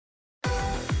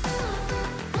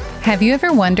Have you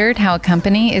ever wondered how a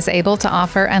company is able to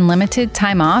offer unlimited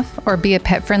time off or be a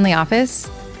pet-friendly office?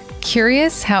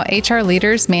 Curious how HR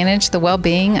leaders manage the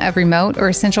well-being of remote or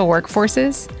essential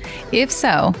workforces? If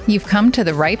so, you've come to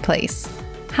the right place.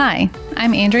 Hi,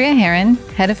 I'm Andrea Herron,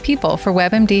 Head of People for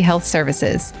WebMD Health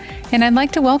Services, and I'd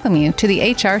like to welcome you to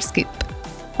the HR Scoop.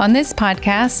 On this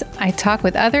podcast, I talk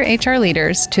with other HR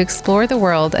leaders to explore the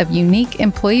world of unique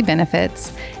employee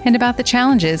benefits and about the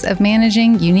challenges of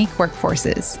managing unique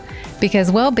workforces,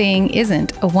 because well-being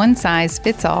isn't a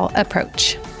one-size-fits-all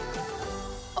approach.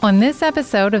 On this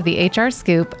episode of the HR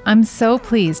Scoop, I'm so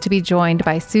pleased to be joined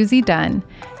by Susie Dunn,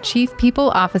 Chief People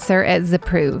Officer at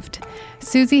Zapproved.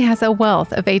 Susie has a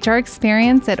wealth of HR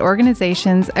experience at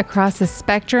organizations across a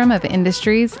spectrum of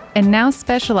industries and now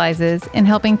specializes in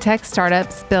helping tech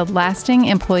startups build lasting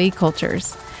employee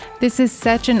cultures. This is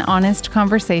such an honest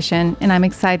conversation, and I'm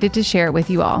excited to share it with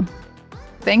you all.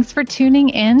 Thanks for tuning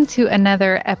in to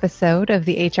another episode of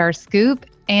the HR Scoop.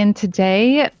 And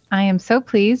today, I am so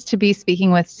pleased to be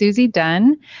speaking with Susie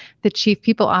Dunn, the Chief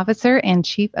People Officer and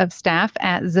Chief of Staff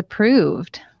at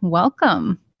Zapproved.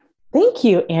 Welcome. Thank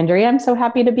you, Andrea. I'm so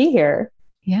happy to be here.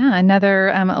 Yeah,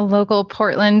 another local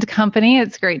Portland company.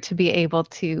 It's great to be able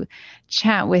to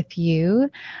chat with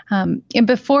you. And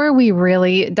before we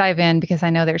really dive in, because I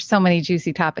know there's so many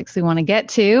juicy topics we want to get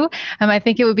to, I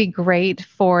think it would be great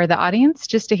for the audience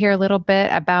just to hear a little bit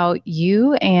about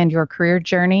you and your career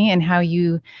journey and how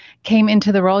you came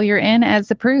into the role you're in as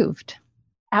Zapproved.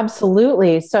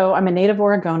 Absolutely. So I'm a native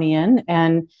Oregonian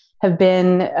and have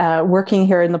been working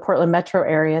here in the Portland metro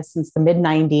area since the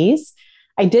mid-90s.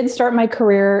 I did start my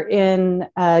career in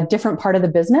a different part of the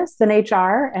business than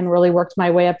HR and really worked my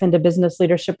way up into business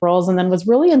leadership roles, and then was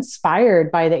really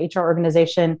inspired by the HR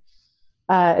organization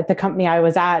at the company I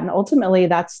was at. And ultimately,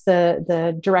 that's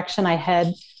the direction I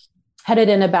headed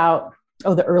in about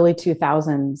the early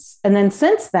 2000s. And then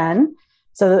since then,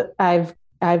 so I've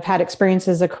had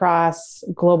experiences across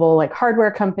global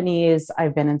hardware companies.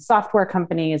 I've been in software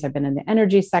companies. I've been in the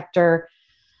energy sector.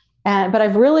 But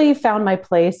I've really found my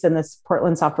place in this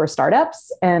Portland software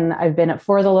startups. And I've been at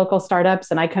 4 of the local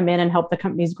startups, and I come in and help the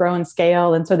companies grow and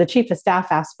scale. And so the chief of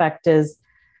staff aspect is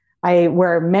I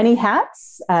wear many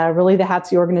hats, really the hats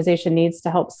the organization needs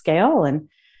to help scale. And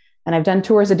I've done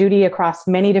tours of duty across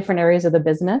many different areas of the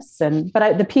business.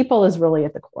 But the people is really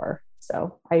at the core.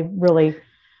 So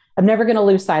I'm never going to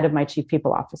lose sight of my chief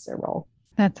people officer role.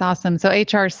 That's awesome. So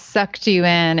HR sucked you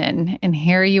in and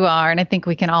here you are. And I think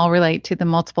we can all relate to the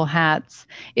multiple hats.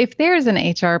 If there's an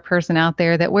HR person out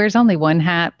there that wears only one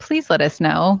hat, please let us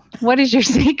know. What is your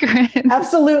secret?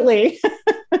 Absolutely.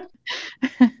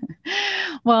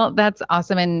 Well, that's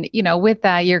awesome. And, with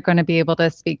that, you're going to be able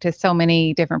to speak to so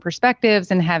many different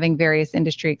perspectives and having various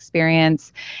industry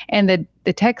experience. And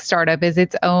the tech startup is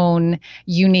its own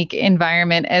unique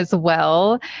environment as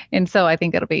well. And so I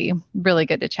think it'll be really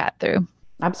good to chat through.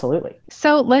 Absolutely.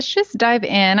 So let's just dive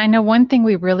in. I know one thing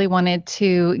we really wanted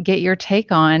to get your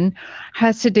take on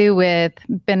has to do with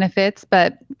benefits,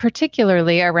 but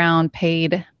particularly around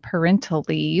paid parental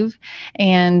leave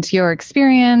and your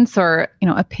experience or,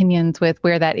 opinions with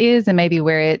where that is and maybe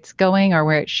where it's going or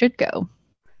where it should go.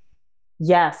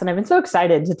 Yes. And I've been so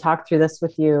excited to talk through this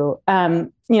with you.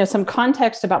 Some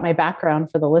context about my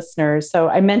background for the listeners. So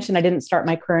I mentioned I didn't start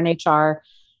my career in HR.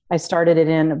 I started it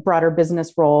in broader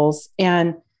business roles,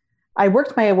 and I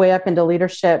worked my way up into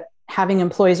leadership, having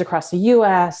employees across the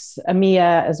US,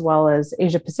 EMEA, as well as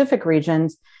Asia Pacific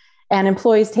regions, and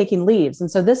employees taking leaves.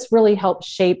 And so this really helped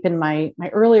shape in my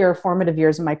earlier formative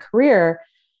years of my career,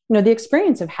 the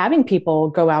experience of having people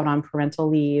go out on parental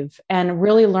leave and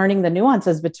really learning the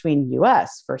nuances between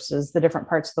US versus the different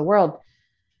parts of the world.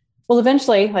 Well,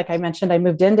 eventually, like I mentioned, I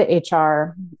moved into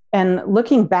HR, and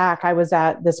looking back, I was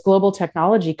at this global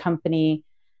technology company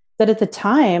that at the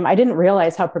time, I didn't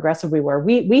realize how progressive we were.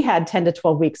 We had 10 to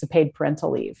 12 weeks of paid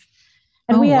parental leave,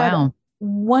 and we had a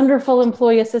wonderful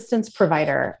employee assistance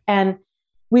provider. And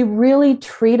we really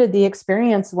treated the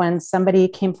experience when somebody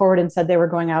came forward and said they were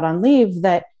going out on leave,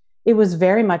 that it was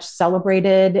very much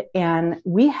celebrated. And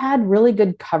we had really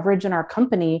good coverage in our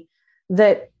company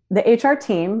that the HR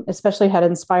team especially had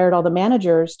inspired all the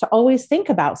managers to always think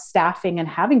about staffing and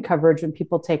having coverage when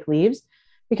people take leaves,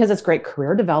 because it's great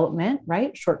career development,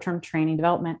 right? Short-term training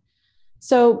development.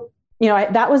 So,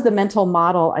 that was the mental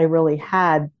model I really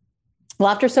had. Well,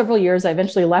 after several years, I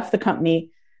eventually left the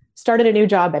company, started a new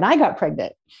job, and I got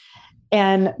pregnant.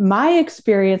 And my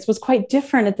experience was quite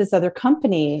different at this other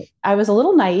company. I was a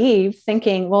little naive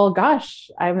thinking, well,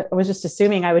 gosh, I was just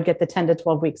assuming I would get the 10 to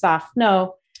 12 weeks off.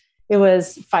 No, it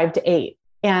was 5 to 8.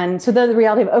 And so the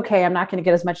reality of, okay, I'm not going to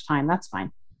get as much time. That's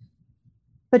fine.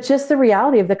 But just the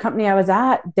reality of the company I was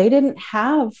at, they didn't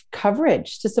have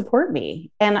coverage to support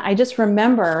me. And I just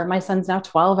remember, my son's now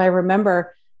 12. I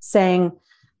remember saying,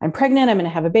 I'm pregnant, I'm going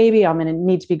to have a baby, I'm going to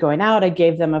need to be going out. I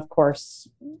gave them, of course,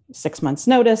 6 months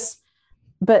notice,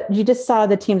 but you just saw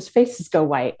the team's faces go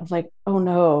white. I was like, oh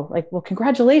no, like, well,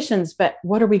 congratulations, but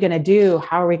what are we going to do?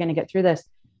 How are we going to get through this?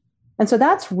 And so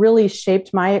that's really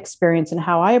shaped my experience and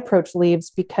how I approach leaves,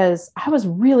 because I was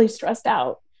really stressed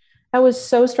out. I was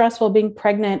so stressful being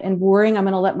pregnant and worrying I'm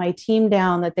going to let my team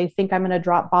down, that they think I'm going to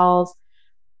drop balls.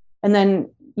 And then,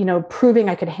 proving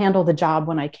I could handle the job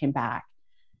when I came back.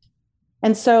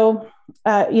 And so,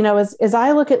 as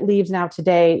I look at leaves now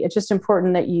today, it's just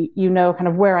important that you know kind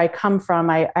of where I come from.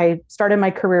 I started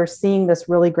my career seeing this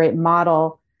really great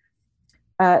model.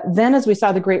 Then as we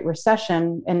saw the Great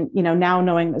Recession, and now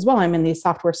knowing as well, I'm in these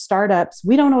software startups,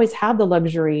 we don't always have the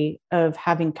luxury of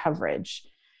having coverage.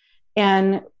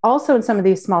 And also in some of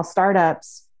these small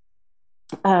startups,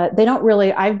 they don't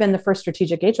really, I've been the first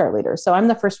strategic HR leader. So I'm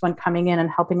the first one coming in and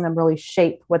helping them really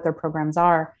shape what their programs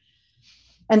are.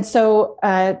 And so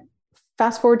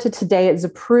fast forward to today, it's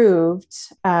approved.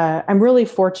 I'm really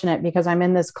fortunate because I'm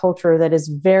in this culture that is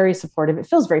very supportive. It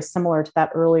feels very similar to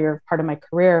that earlier part of my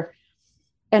career.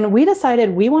 And we decided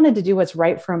we wanted to do what's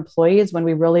right for employees when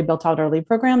we really built out our leave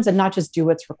programs, and not just do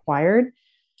what's required.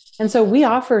 And so we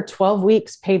offer 12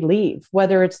 weeks paid leave,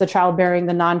 whether it's the childbearing,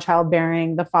 the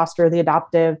non-childbearing, the foster, the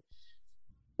adoptive.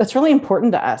 That's really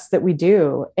important to us that we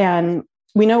do. And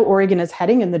we know Oregon is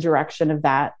heading in the direction of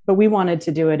that, but we wanted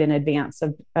to do it in advance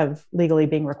of legally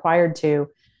being required to.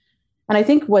 And I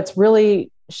think what's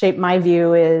really shaped my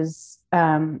view is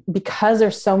because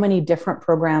there's so many different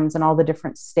programs in all the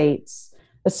different states,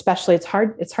 especially it's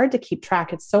hard to keep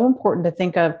track. It's so important to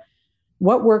think of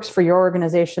what works for your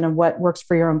organization and what works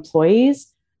for your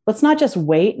employees. Let's not just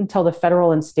wait until the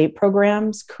federal and state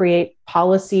programs create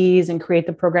policies and create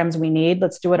the programs we need.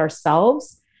 Let's do it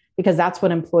ourselves, because that's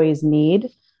what employees need.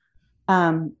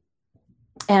 And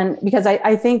because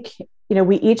I think,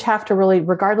 we each have to really,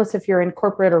 regardless if you're in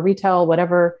corporate or retail,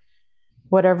 whatever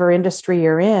industry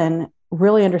you're in,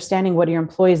 really understanding what your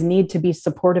employees need to be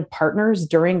supportive partners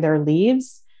during their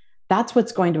leaves. That's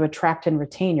what's going to attract and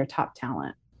retain your top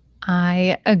talent.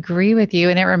 I agree with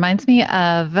you. And it reminds me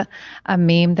of a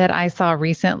meme that I saw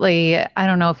recently. I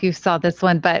don't know if you saw this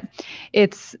one, but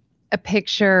it's a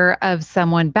picture of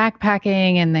someone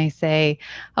backpacking and they say,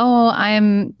 oh,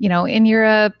 I'm, in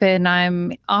Europe and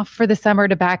I'm off for the summer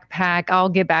to backpack. I'll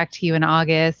get back to you in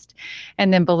August.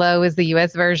 And then below is the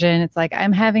US version. It's like,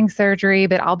 I'm having surgery,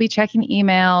 but I'll be checking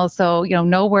email. So,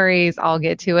 no worries, I'll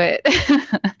get to it.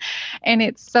 And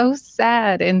it's so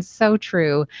sad and so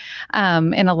true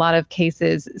in a lot of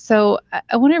cases. So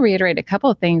I want to reiterate a couple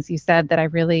of things you said that I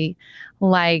really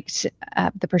liked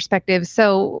the perspective.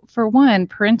 So for one,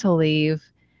 parental leave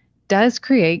does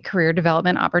create career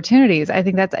development opportunities. I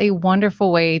think that's a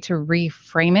wonderful way to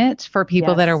reframe it for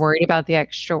people that are worried about the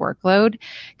extra workload,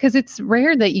 because it's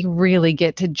rare that you really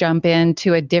get to jump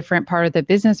into a different part of the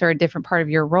business or a different part of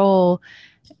your role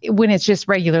when it's just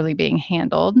regularly being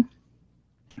handled.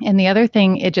 And the other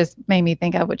thing it just made me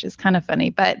think of, which is kind of funny,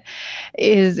 but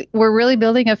is we're really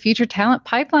building a future talent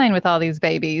pipeline with all these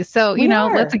babies. So,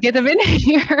 let's get them in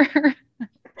here.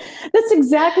 That's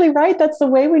exactly right. That's the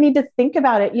way we need to think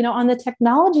about it. On the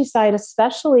technology side,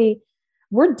 especially,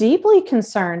 we're deeply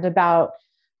concerned about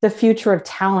the future of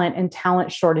talent and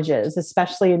talent shortages,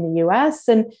 especially in the US.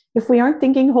 And if we aren't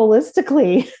thinking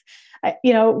holistically,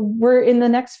 we're in the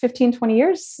next 15, 20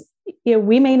 years,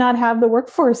 we may not have the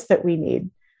workforce that we need.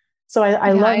 So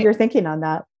I love your thinking on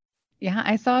that. Yeah,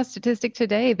 I saw a statistic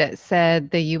today that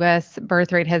said the U.S.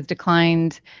 birth rate has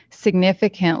declined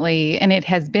significantly, and it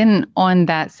has been on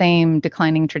that same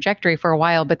declining trajectory for a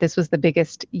while, but this was the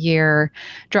biggest year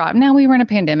drop. Now we were in a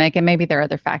pandemic, and maybe there are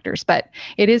other factors, but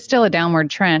it is still a downward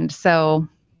trend. So,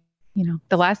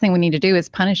 the last thing we need to do is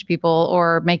punish people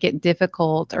or make it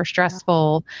difficult or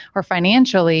stressful or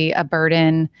financially a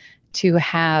burden to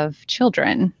have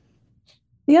children.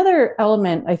 The other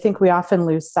element I think we often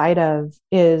lose sight of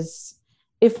is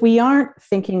if we aren't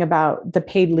thinking about the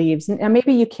paid leaves, and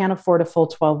maybe you can't afford a full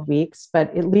 12 weeks,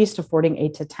 but at least affording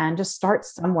 8 to 10, just start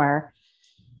somewhere.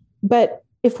 But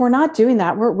if we're not doing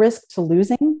that, we're at risk to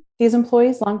losing these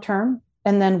employees long-term.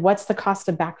 And then what's the cost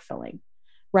of backfilling,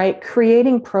 right?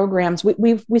 Creating programs.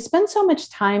 We spend so much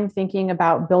time thinking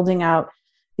about building out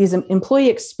these employee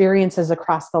experiences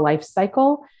across the life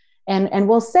cycle. And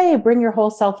we'll say, bring your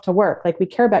whole self to work. Like, we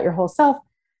care about your whole self.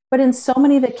 But in so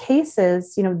many of the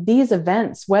cases, these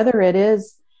events, whether it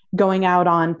is going out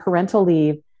on parental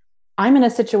leave, I'm in a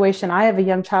situation, I have a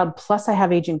young child, plus I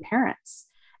have aging parents.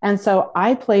 And so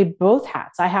I play both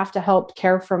hats. I have to help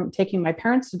care from taking my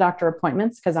parents to doctor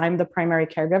appointments because I'm the primary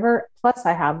caregiver. Plus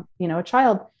I have, a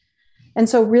child. And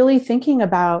so really thinking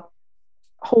about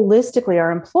holistically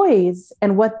our employees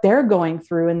and what they're going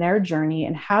through in their journey,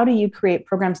 and how do you create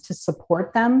programs to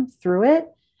support them through it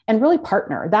and really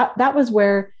partner. That was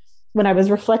where, when I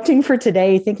was reflecting for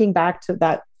today, thinking back to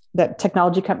that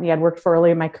technology company I'd worked for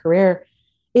earlier in my career,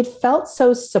 it felt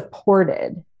so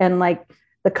supported, and like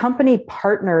the company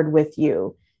partnered with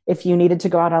you if you needed to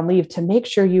go out on leave to make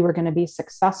sure you were going to be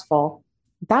successful.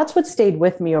 That's what stayed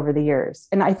with me over the years.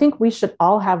 And I think we should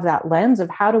all have that lens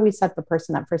of how do we set the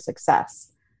person up for success?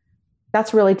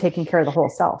 That's really taking care of the whole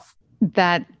self.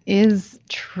 That is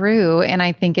true. And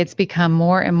I think it's become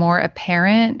more and more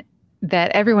apparent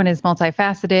that everyone is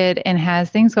multifaceted and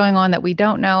has things going on that we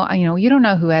don't know. You don't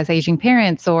know who has aging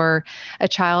parents or a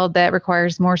child that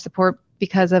requires more support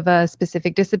because of a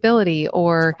specific disability,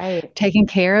 or taking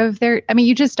care of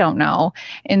you just don't know.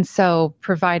 And so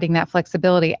providing that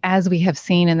flexibility, as we have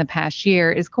seen in the past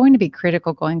year, is going to be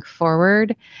critical going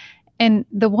forward. And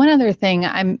the one other thing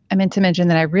I meant to mention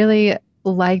that I really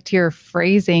liked your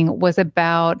phrasing was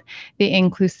about the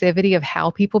inclusivity of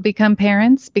how people become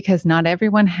parents, because not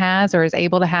everyone has or is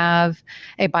able to have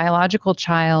a biological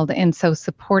child. And so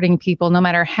supporting people, no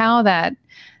matter how that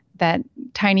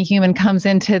tiny human comes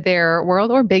into their world,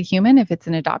 or big human if it's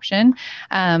an adoption,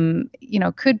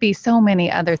 could be so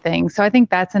many other things. So I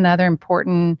think that's another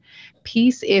important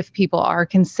piece if people are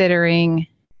considering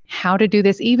how to do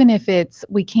this, even if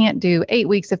we can't do 8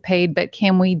 weeks of paid, but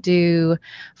can we do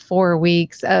 4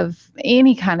 weeks of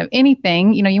any kind of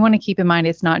anything? You want to keep in mind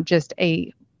it's not just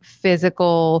a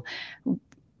physical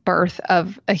birth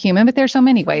of a human, but there's so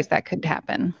many ways that could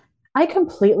happen. I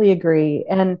completely agree.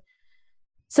 And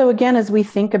so again, as we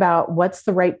think about what's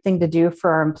the right thing to do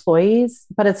for our employees,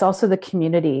 but it's also the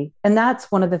community. And that's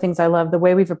one of the things I love, the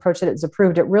way we've approached it at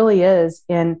Zapproved. It really is.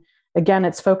 And again,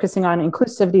 it's focusing on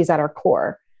inclusivity is at our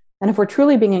core. And if we're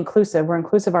truly being inclusive, we're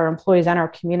inclusive of our employees and our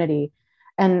community.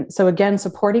 And so again,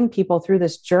 supporting people through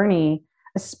this journey,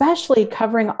 especially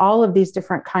covering all of these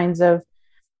different kinds of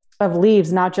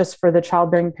leaves, not just for the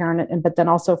childbearing parent, but then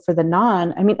also for the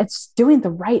it's doing the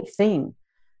right thing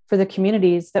for the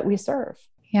communities that we serve.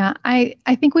 Yeah, I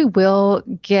think we will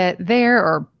get there,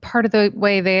 or part of the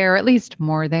way there, at least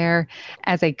more there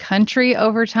as a country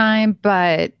over time.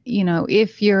 But,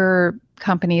 if your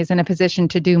company is in a position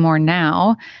to do more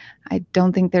now, I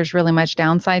don't think there's really much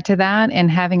downside to that.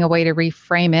 And having a way to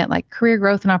reframe it, like career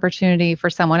growth and opportunity for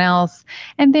someone else.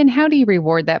 And then how do you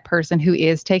reward that person who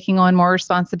is taking on more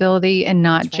responsibility, and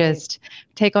not just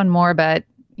take on more, but,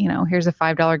 here's a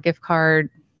 $5 gift card.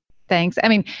 Thanks.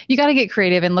 You got to get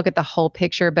creative and look at the whole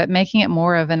picture, but making it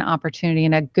more of an opportunity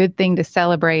and a good thing to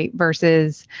celebrate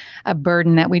versus a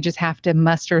burden that we just have to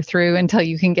muster through until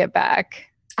you can get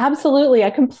back. Absolutely. I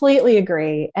completely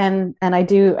agree. And I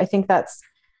think that's,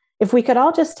 if we could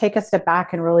all just take a step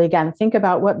back and really, again, think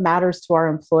about what matters to our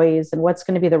employees and what's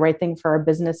going to be the right thing for our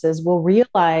businesses, we'll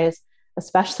realize,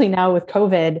 especially now with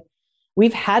COVID,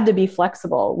 we've had to be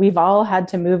flexible. We've all had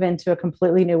to move into a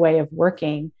completely new way of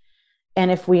working. And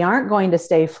if we aren't going to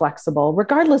stay flexible,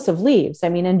 regardless of leaves,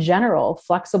 in general,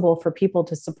 flexible for people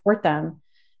to support them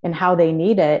in how they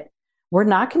need it, we're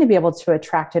not going to be able to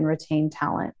attract and retain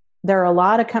talent. There are a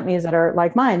lot of companies that are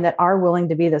like mine that are willing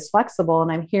to be this flexible.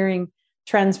 And I'm hearing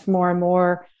trends more and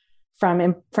more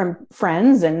from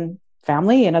friends and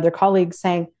family and other colleagues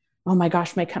saying, oh my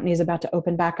gosh, my company is about to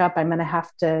open back up. I'm going to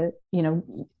have to,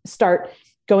 start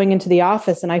going into the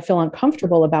office, and I feel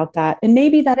uncomfortable about that. And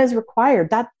maybe that is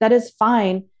required. That is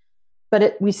fine.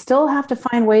 But we still have to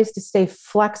find ways to stay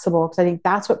flexible, because I think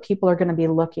that's what people are going to be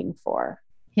looking for.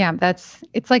 Yeah,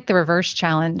 it's like the reverse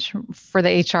challenge for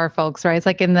the HR folks, right? It's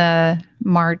like in the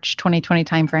March 2020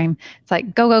 timeframe. It's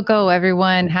like, go, go, go.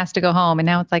 Everyone has to go home. And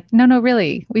now it's like, no,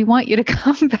 really, we want you to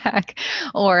come back.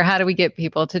 Or how do we get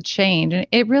people to change? And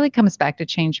it really comes back to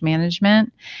change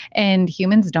management. And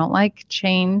humans don't like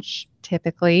change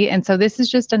typically. And so this is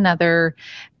just another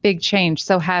big change.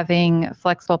 So having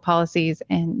flexible policies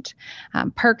and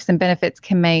perks and benefits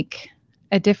can make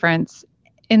a difference.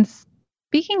 And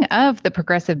speaking of the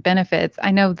progressive benefits,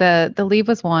 I know the leave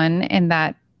was one, and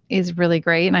that is really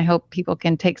great. And I hope people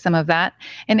can take some of that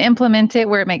and implement it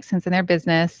where it makes sense in their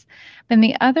business. Then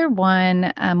the other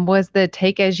one was the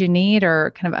take as you need,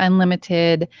 or kind of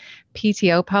unlimited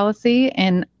PTO policy.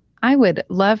 And I would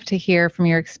love to hear from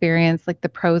your experience, like the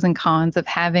pros and cons of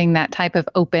having that type of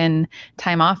open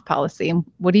time off policy.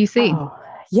 What do you see? Oh,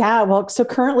 yeah, well, so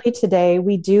currently today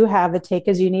we do have a take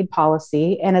as you need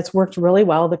policy, and it's worked really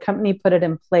well. The company put it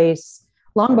in place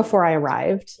long before I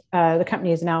arrived. The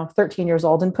company is now 13 years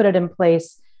old and put it in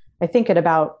place, I think, at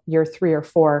about year 3 or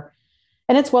 4.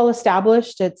 And it's well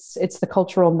established. It's the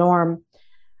cultural norm.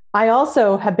 I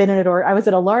also have been I was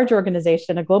at a large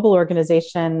organization, a global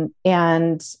organization,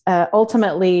 and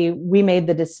ultimately we made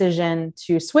the decision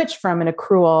to switch from an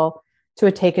accrual to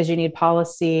a take as you need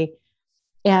policy.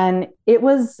 And it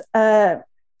was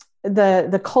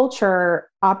the culture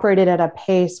operated at a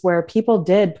pace where people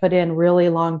did put in really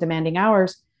long, demanding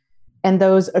hours, and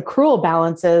those accrual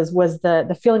balances was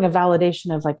the feeling of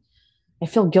validation of like, I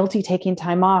feel guilty taking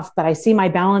time off, but I see my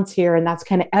balance here. And that's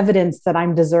kind of evidence that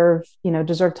I'm deserve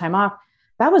time off.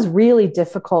 That was really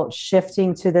difficult,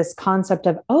 shifting to this concept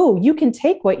of, oh, you can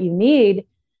take what you need,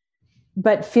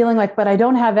 but feeling like, but I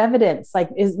don't have evidence. Like,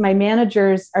 is my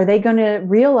managers, are they going to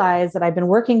realize that I've been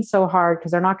working so hard?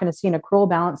 Because they're not going to see an accrual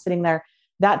balance sitting there.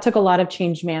 That took a lot of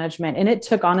change management. And it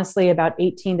took honestly about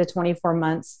 18 to 24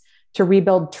 months to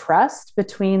rebuild trust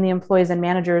between the employees and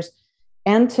managers,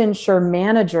 and to ensure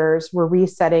managers were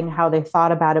resetting how they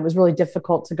thought about it. It was really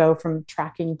difficult to go from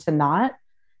tracking to not.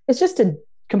 It's just a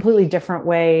completely different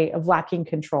way of lacking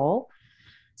control.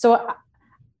 So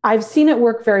I've seen it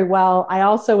work very well. I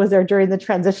also was there during the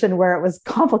transition where it was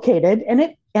complicated, and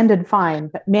it ended fine.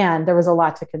 But man, there was a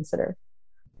lot to consider.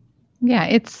 Yeah,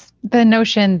 it's the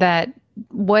notion that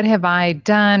what have I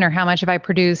done or how much have I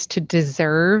produced to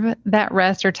deserve that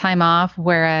rest or time off?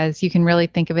 Whereas you can really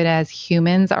think of it as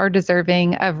humans are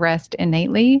deserving of rest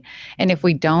innately. And if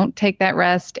we don't take that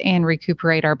rest and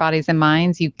recuperate our bodies and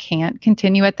minds, you can't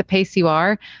continue at the pace you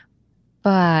are.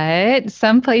 But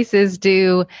some places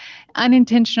do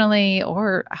unintentionally,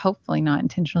 or hopefully not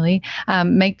intentionally,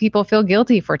 make people feel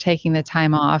guilty for taking the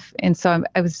time off. And so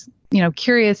I was,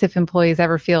 curious if employees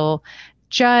ever feel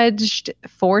judged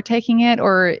for taking it,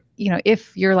 or,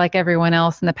 if you're like everyone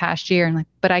else in the past year and like,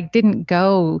 but I didn't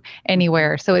go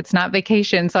anywhere, so it's not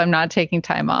vacation, so I'm not taking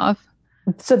time off.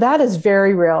 So that is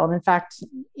very real. And in fact,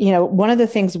 one of the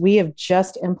things we have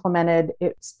just implemented,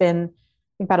 it's been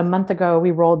about a month ago,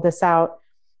 we rolled this out.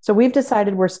 So we've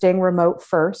decided we're staying remote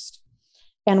first.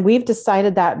 And we've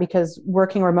decided that because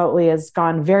working remotely has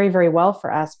gone very, very well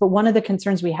for us. But one of the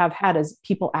concerns we have had is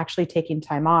people actually taking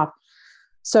time off.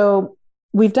 So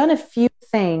we've done a few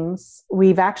things.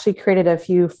 We've actually created a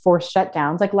few forced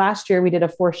shutdowns. Like last year, we did a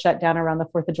forced shutdown around the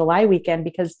 4th of July weekend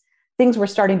because things were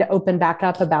starting to open back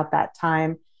up about that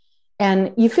time.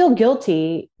 And you feel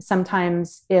guilty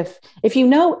sometimes if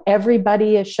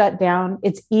everybody is shut down,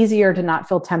 it's easier to not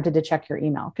feel tempted to check your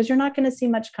email because you're not going to see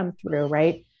much come through,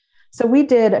 right? So we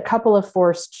did a couple of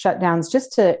forced shutdowns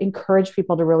just to encourage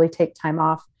people to really take time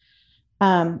off.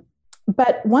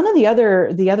 But one of the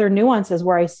other nuances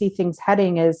where I see things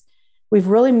heading is we've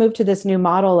really moved to this new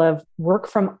model of work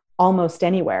from almost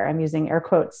anywhere. I'm using air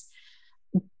quotes,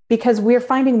 because we're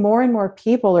finding more and more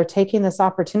people are taking this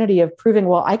opportunity of proving,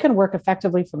 well, I can work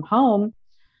effectively from home.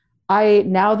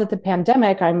 Now that the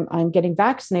pandemic, I'm getting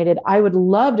vaccinated, I would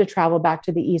love to travel back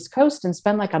to the East Coast and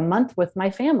spend like a month with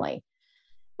my family.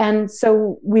 And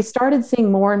so we started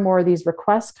seeing more and more of these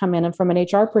requests come in. And from an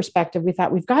HR perspective, we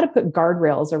thought we've got to put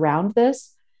guardrails around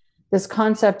this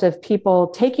concept of people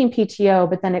taking PTO,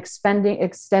 but then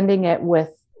extending it with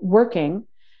working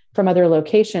from other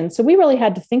locations. So we really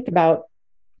had to think about,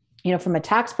 from a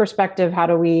tax perspective, how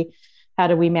do we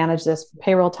manage this,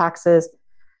 payroll taxes,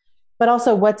 but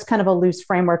also what's kind of a loose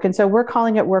framework. And so we're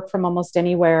calling it work from almost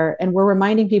anywhere. And we're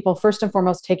reminding people, first and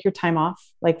foremost, take your time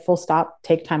off, like full stop,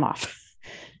 take time off.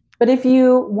 But if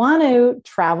you want to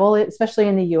travel, especially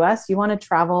in the US, you want to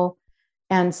travel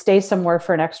and stay somewhere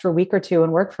for an extra week or two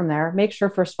and work from there, make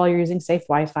sure, first of all, you're using safe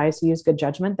Wi-Fi, so use good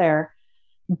judgment there.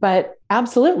 But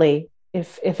absolutely,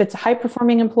 if it's a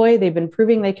high-performing employee, they've been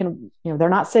proving they can, they're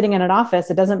not sitting in an office.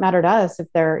 It doesn't matter to us if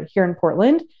they're here in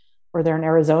Portland or they're in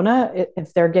Arizona,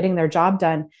 if they're getting their job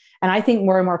done. And I think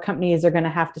more and more companies are going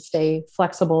to have to stay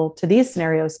flexible to these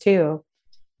scenarios too,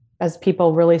 as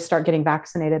people really start getting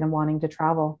vaccinated and wanting to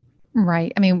travel.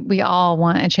 Right. I mean, we all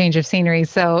want a change of scenery.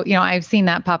 So, I've seen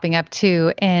that popping up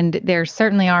too. And there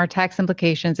certainly are tax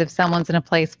implications if someone's in a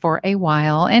place for a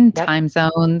while, and Yep. time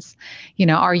zones.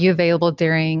 Are you available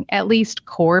during at least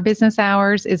core business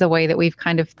hours is a way that we've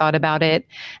kind of thought about it.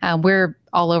 We're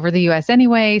all over the US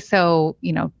anyway. So,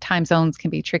 time zones can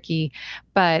be tricky,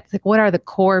 but like, what are the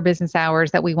core business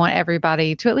hours that we want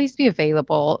everybody to at least be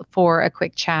available for a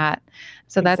quick chat?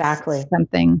 So that's Exactly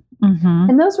something. Mm-hmm.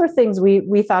 And those were things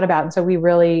we thought about. And so we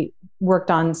really worked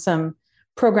on some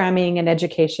programming and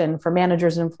education for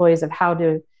managers and employees of how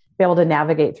to be able to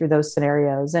navigate through those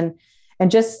scenarios. And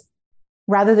just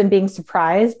rather than being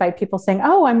surprised by people saying,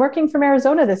 oh, I'm working from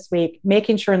Arizona this week,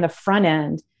 making sure in the front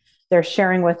end they're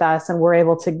sharing with us, and we're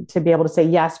able to be able to say,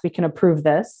 yes, we can approve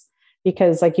this.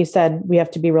 Because like you said, we have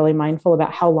to be really mindful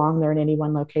about how long they're in any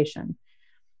one location.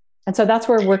 And so that's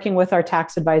where working with our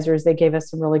tax advisors, they gave us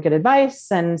some really good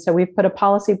advice. And so we've put a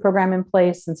policy program in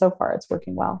place, and so far it's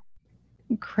working well.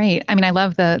 Great. I mean, I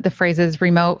love the phrases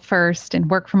remote first and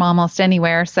work from almost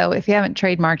anywhere. So if you haven't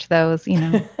trademarked those,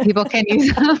 people can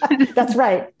use them. That's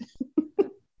right.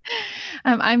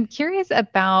 I'm curious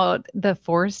about the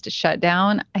forced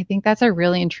shutdown. I think that's a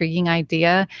really intriguing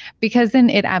idea because then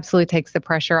it absolutely takes the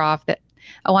pressure off that,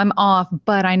 oh, I'm off,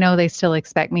 but I know they still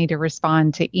expect me to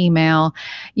respond to email.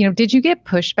 Did you get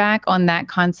pushback on that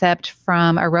concept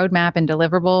from a roadmap and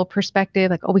deliverable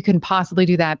perspective? Like, oh, we couldn't possibly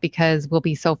do that because we'll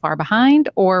be so far behind?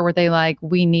 Or were they like,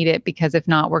 we need it because if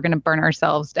not, we're going to burn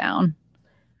ourselves down?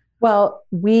 Well,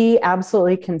 we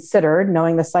absolutely considered,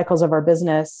 knowing the cycles of our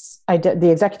business, the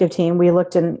executive team, we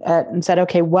looked and said,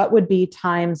 okay, what would be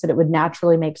times that it would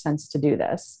naturally make sense to do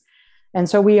this? And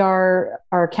so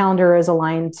our calendar is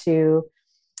aligned to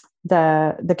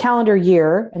the calendar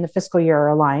year, and the fiscal year are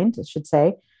aligned, I should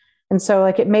say. And so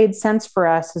it made sense for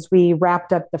us as we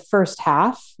wrapped up the first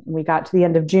half, and we got to the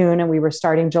end of June and we were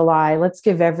starting July. Let's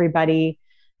give everybody,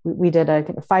 we did a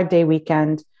 5-day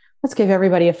weekend. Let's give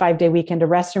everybody a 5-day weekend to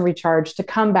rest and recharge, to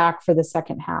come back for the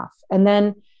second half. And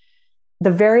then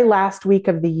the very last week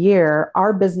of the year,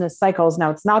 our business cycles, now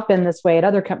it's not been this way at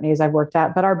other companies I've worked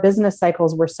at, but our business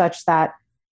cycles were such that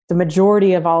the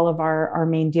majority of all of our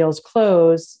main deals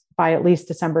close by at least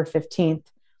December 15th.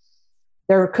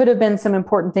 There could have been some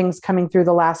important things coming through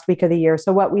the last week of the year.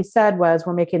 So what we said was,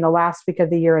 we're making the last week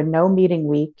of the year a no meeting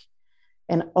week.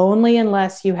 And only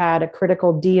unless you had a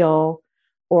critical deal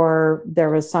or there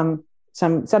was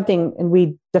something, and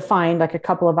we defined like a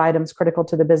couple of items critical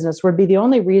to the business, would be the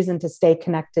only reason to stay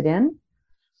connected in.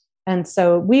 And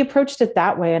so we approached it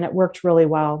that way, and it worked really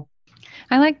well.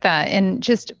 I like that. And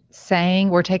just saying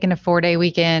we're taking a 4-day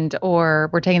weekend, or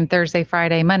we're taking Thursday,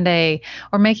 Friday, Monday,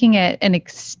 or making it an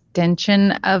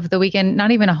extension of the weekend,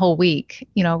 not even a whole week,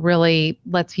 really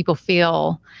lets people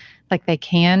feel like they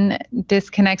can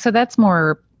disconnect. So that's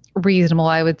more reasonable,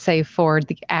 I would say, for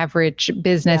the average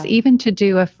business, even to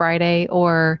do a Friday,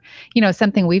 or,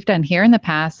 something we've done here in the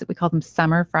past that we call them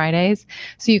summer Fridays.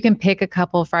 So you can pick a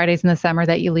couple of Fridays in the summer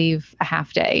that you leave a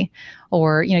half day,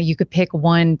 or, you could pick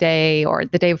one day or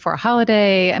the day before a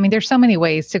holiday. I mean, there's so many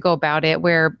ways to go about it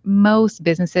where most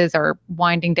businesses are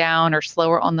winding down or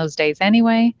slower on those days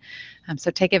anyway. So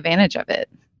take advantage of it.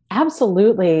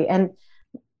 Absolutely. And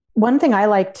one thing I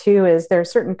like too is there are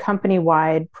certain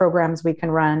company-wide programs we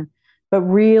can run, but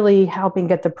really helping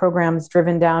get the programs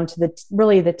driven down to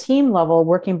the team level,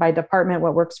 working by department,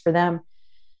 what works for them.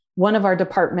 One of our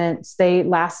departments,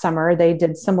 last summer, they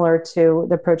did similar to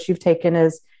the approach you've taken,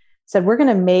 is said, we're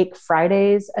going to make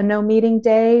Fridays a no meeting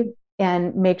day,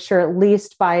 and make sure at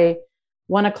least by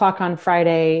 1:00 on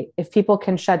Friday, if people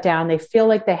can shut down, they feel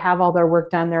like they have all their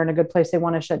work done, they're in a good place, they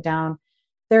want to shut down,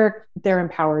 they're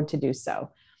empowered to do so.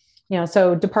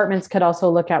 So departments could also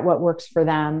look at what works for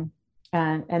them.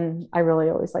 And I really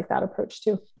always like that approach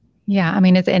too. Yeah. I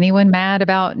mean, is anyone mad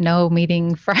about no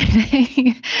meeting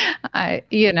Friday?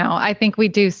 I think we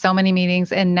do so many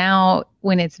meetings, and now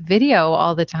when it's video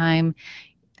all the time,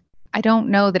 I don't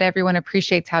know that everyone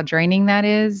appreciates how draining that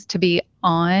is to be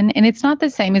on. And it's not the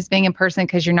same as being in person,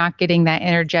 because you're not getting that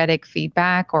energetic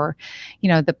feedback or,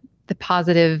 the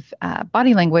positive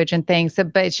body language and things. So,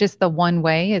 but it's just the one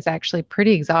way is actually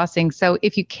pretty exhausting. So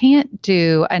if you can't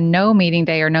do a no meeting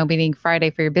day or no meeting Friday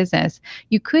for your business,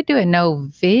 you could do a no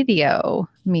video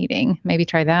meeting. Maybe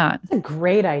try that. That's a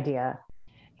great idea.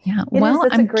 Yeah.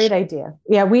 That's a great idea.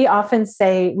 Yeah. We often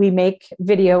say we make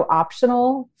video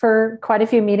optional for quite a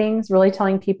few meetings, really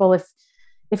telling people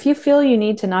if you feel you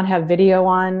need to not have video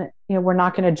on, we're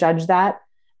not going to judge that.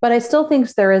 But I still think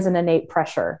there is an innate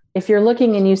pressure. If you're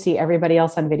looking and you see everybody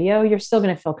else on video, you're still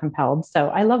going to feel compelled. So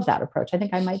I love that approach. I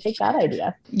think I might take that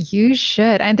idea. You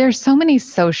should. And there's so many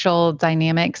social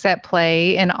dynamics at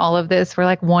play in all of this. We're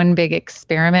like one big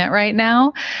experiment right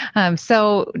now.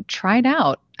 So try it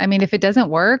out. I mean, if it doesn't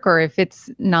work or if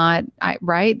it's not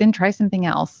right, then try something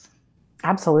else.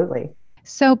 Absolutely.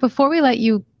 So before we let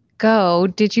you go,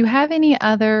 did you have any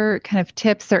other kind of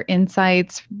tips or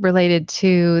insights related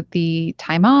to the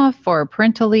time off or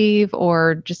parental leave,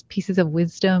 or just pieces of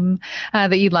wisdom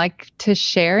that you'd like to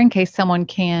share in case someone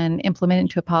can implement it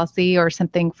into a policy or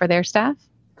something for their staff?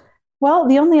 Well,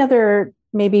 the only other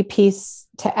maybe piece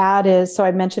to add is, so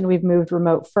I mentioned we've moved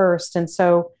remote first. And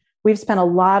so we've spent a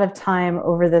lot of time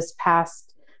over this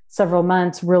past several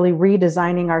months really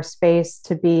redesigning our space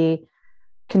to be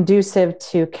conducive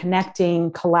to connecting,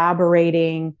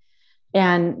 collaborating,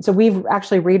 And so we've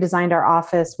actually redesigned our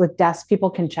office with desks people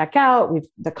can check out.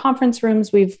 The conference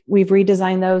rooms, we've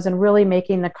redesigned those, and really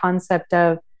making the concept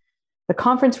of the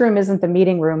conference room isn't the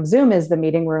meeting room. Zoom is the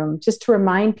meeting room, just to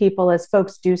remind people as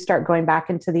folks do start going back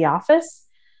into the office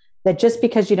that just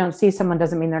because you don't see someone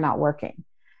doesn't mean they're not working.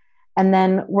 And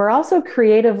then we're also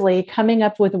creatively coming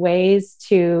up with ways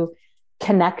to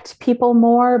connect people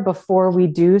more before we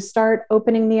do start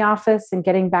opening the office and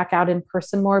getting back out in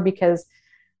person more, because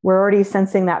we're already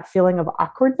sensing that feeling of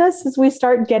awkwardness as we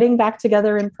start getting back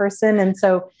together in person. And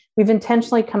so we've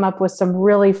intentionally come up with some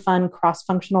really fun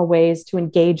cross-functional ways to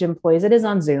engage employees. It is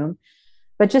on Zoom,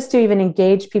 but just to even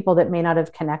engage people that may not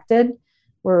have connected.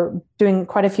 We're doing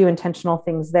quite a few intentional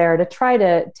things there to try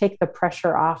to take the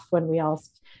pressure off when we all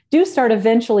do start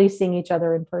eventually seeing each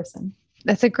other in person.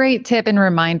 That's a great tip and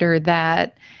reminder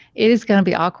that it is going to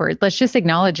be awkward. Let's just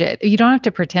acknowledge it. You don't have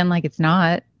to pretend like it's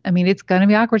not. I mean, it's going to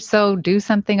be awkward. So do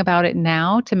something about it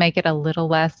now to make it a little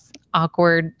less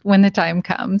awkward when the time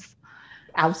comes.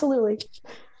 Absolutely.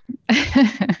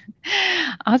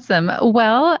 Awesome.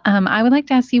 Well, I would like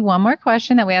to ask you one more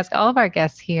question that we ask all of our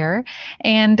guests here.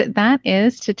 And that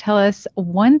is to tell us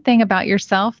one thing about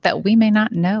yourself that we may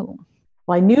not know.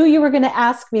 Well, I knew you were going to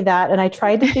ask me that. And I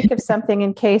tried to think of something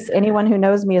in case anyone who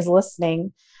knows me is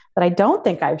listening that I don't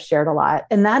think I've shared a lot.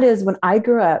 And that is, when I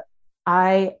grew up,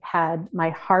 I had my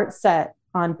heart set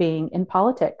on being in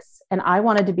politics, and I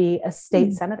wanted to be a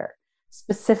state senator,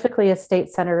 specifically a state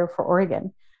senator for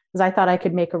Oregon, because I thought I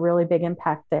could make a really big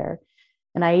impact there.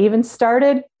 And I even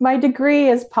started my degree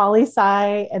as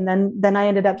poli-sci, and then I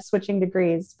ended up switching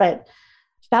degrees. But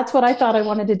that's what I thought I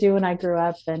wanted to do when I grew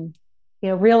up. And,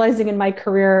 realizing in my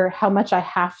career how much I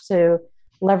have to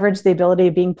leverage the ability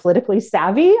of being politically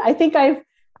savvy. I think I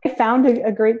found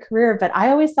a great career, but I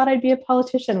always thought I'd be a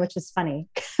politician, which is funny.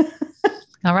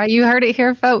 All right. You heard it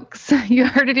here, folks. You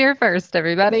heard it here first,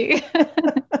 everybody.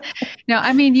 No,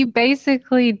 I mean, you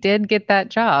basically did get that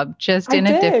job, just in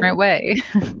a different way.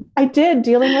 I did,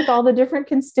 dealing with all the different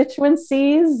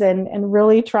constituencies and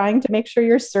really trying to make sure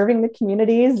you're serving the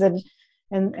communities and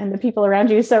the people around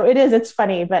you. So it's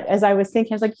funny. But as I was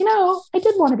thinking, I was like, I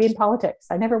did want to be in politics.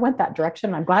 I never went that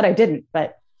direction. I'm glad I didn't,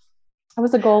 but that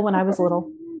was a goal when I was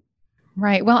little.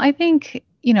 Right. Well, I think,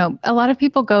 a lot of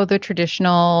people go the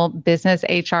traditional business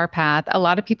HR path. A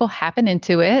lot of people happen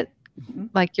into it,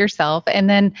 like yourself. And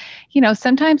then,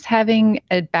 sometimes having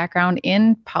a background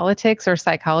in politics or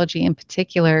psychology in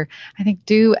particular, I think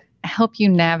do help you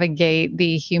navigate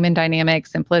the human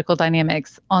dynamics and political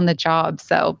dynamics on the job.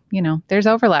 So, there's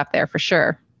overlap there for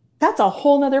sure. That's a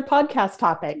whole nother podcast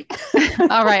topic.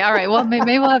 All right. Well,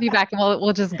 maybe we'll have you back and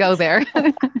we'll just go there.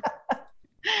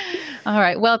 All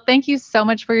right. Well, thank you so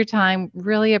much for your time.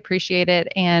 Really appreciate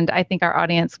it. And I think our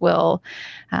audience will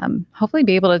hopefully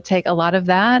be able to take a lot of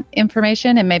that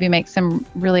information and maybe make some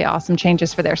really awesome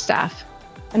changes for their staff.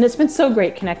 And it's been so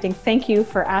great connecting. Thank you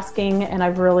for asking. And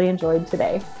I've really enjoyed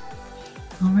today.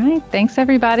 All right. Thanks,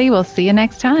 everybody. We'll see you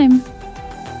next time.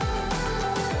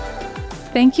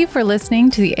 Thank you for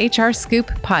listening to the HR Scoop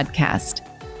podcast.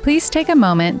 Please take a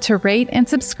moment to rate and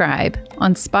subscribe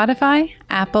on Spotify,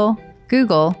 Apple,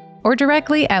 Google, or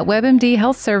directly at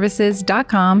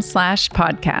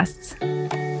webmdhealthservices.com/podcasts.